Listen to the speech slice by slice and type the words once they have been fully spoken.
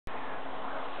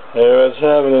Hey, what's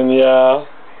happening, y'all?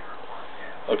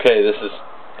 Okay, this is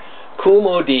Kool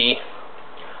Moe Dee.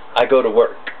 I go to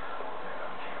work.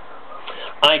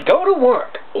 I go to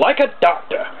work like a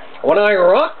doctor. When I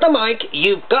rock the mic,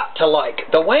 you've got to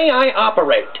like the way I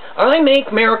operate. I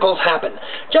make miracles happen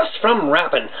just from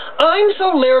rapping. I'm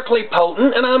so lyrically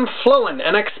potent, and I'm flowing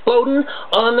and exploding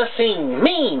on the scene.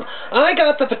 Mean, I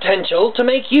got the potential to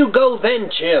make you go then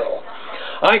chill.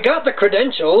 I got the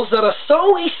credentials that are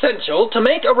so essential to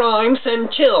make a rhyme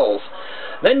send chills.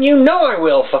 Then you know I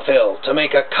will fulfill to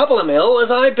make a couple of mil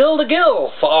as I build a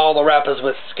gill for all the rappers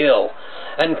with skill,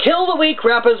 and kill the weak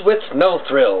rappers with no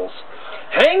thrills.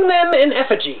 Hang them in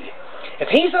effigy. If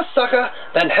he's a sucker,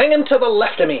 then hang him to the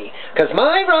left of me, 'cause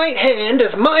my right hand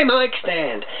is my mic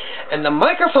stand, and the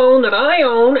microphone that I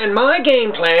own and my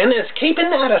game plan is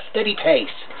keeping at a steady pace.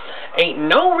 Ain't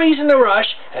no reason to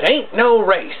rush, it ain't no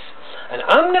race. And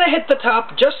I'm gonna hit the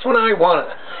top just when I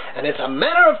wanna, and it's a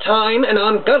matter of time, and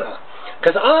I'm gonna,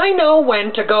 'cause I know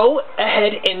when to go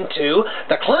ahead into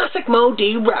the classic Moe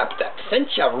Dee rap that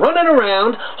sent you running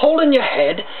around, holding your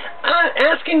head,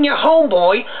 asking your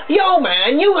homeboy, "Yo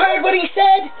man, you heard what he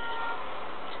said?"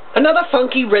 Another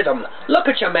funky rhythm, look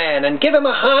at your man and give him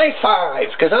a high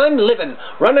five, 'cause I'm living,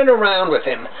 running around with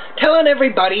him, telling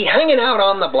everybody hanging out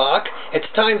on the block, it's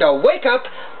time to wake up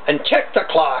and check the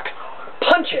clock.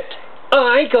 Punch it.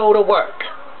 I go to work.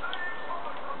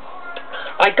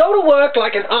 I go to work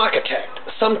like an architect.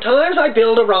 Sometimes I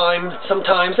build a rhyme,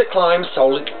 sometimes it climbs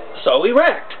so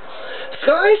erect.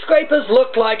 Skyscrapers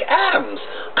look like atoms,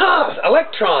 cars,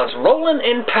 electrons rolling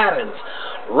in patterns.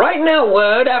 Writing out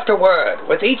word after word,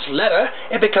 with each letter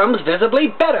it becomes visibly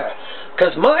better,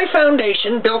 'cause my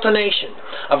foundation built a nation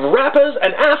of rappers,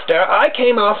 and after I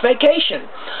came off vacation,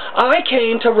 I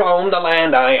came to roam the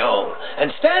land I own,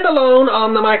 and stand alone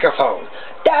on the microphone.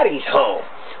 Daddy's home,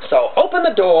 so open the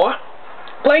door.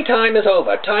 Playtime is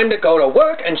over, time to go to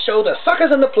work and show the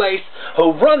suckers in the place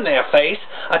who run their face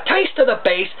a taste of the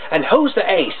bass and who's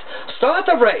the ace. Start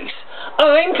the race.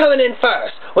 I'm coming in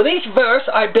first. With each verse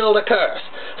I build a curse,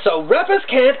 so rappers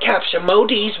can't capture Moe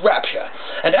Dee's rapture.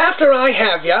 And after I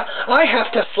have ya, I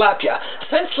have to slap ya,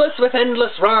 senseless with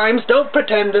endless rhymes. Don't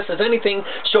pretend this is anything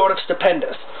short of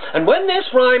stupendous. And when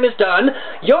this rhyme is done,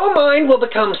 your mind will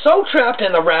become so trapped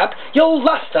in the rap, you'll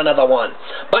lust another one.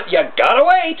 But you gotta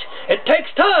wait. It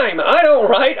takes time. I don't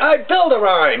write, I build a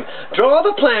rhyme. Draw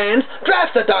the plans,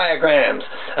 draft the diagrams.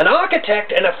 An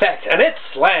architect in effect, and it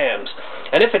slams.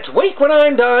 And if it's weak when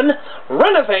I'm done,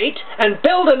 renovate and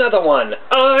build another one.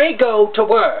 I go to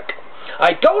work.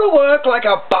 I go to work like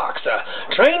a boxer,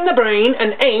 train the brain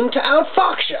and aim to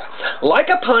outfox ya. Like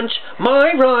a punch,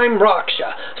 my rhyme rocks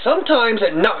ya. Sometimes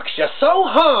it knocks ya so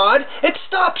hard it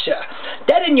stops ya,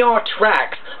 dead in your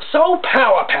tracks, so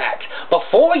power-packed.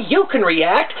 Before you can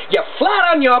react, you're flat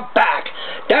on your back.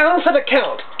 Down for the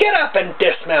count, get up and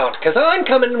dismount, 'cause I'm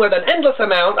coming with an endless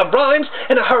amount of rhymes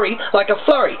in a hurry like a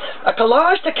flurry. A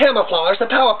collage to camouflage the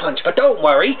power punch, but don't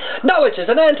worry, knowledge is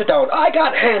an antidote. I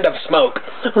got hand of smoke,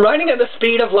 writing at the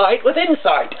speed of light with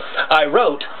insight. I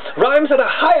wrote rhymes at a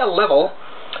higher level,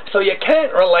 so you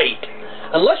can't relate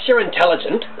unless you're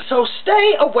intelligent, so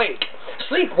stay awake.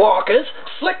 Sleepwalkers,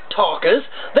 slick talkers,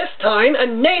 this time a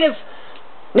native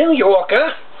New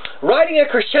Yorker, writing a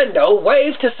crescendo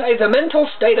wave to say the mental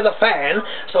state of the fan,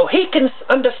 so he can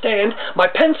understand my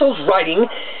pencil's writing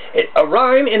a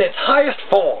rhyme in its highest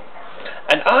form.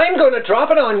 And I'm going to drop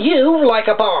it on you like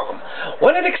a bomb.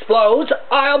 When it explodes,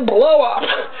 I'll blow up.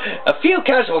 A few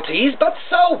casualties, but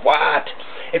so what?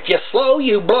 If you're slow,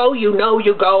 you blow, you know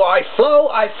you go. I flow,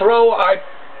 I throw, I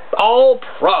all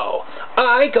pro.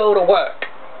 I go to work.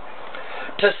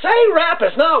 To say rap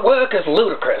is not work is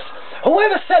ludicrous.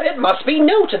 Whoever said it must be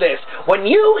new to this. When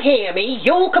you hear me,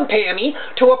 you'll compare me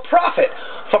to a prophet.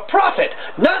 For profit,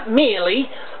 not merely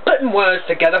putting words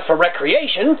together for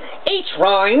recreation. Each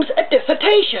rhyme's a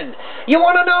dissertation. You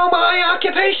want to know my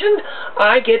occupation?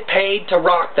 I get paid to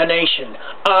rock the nation.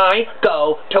 I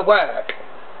go to work.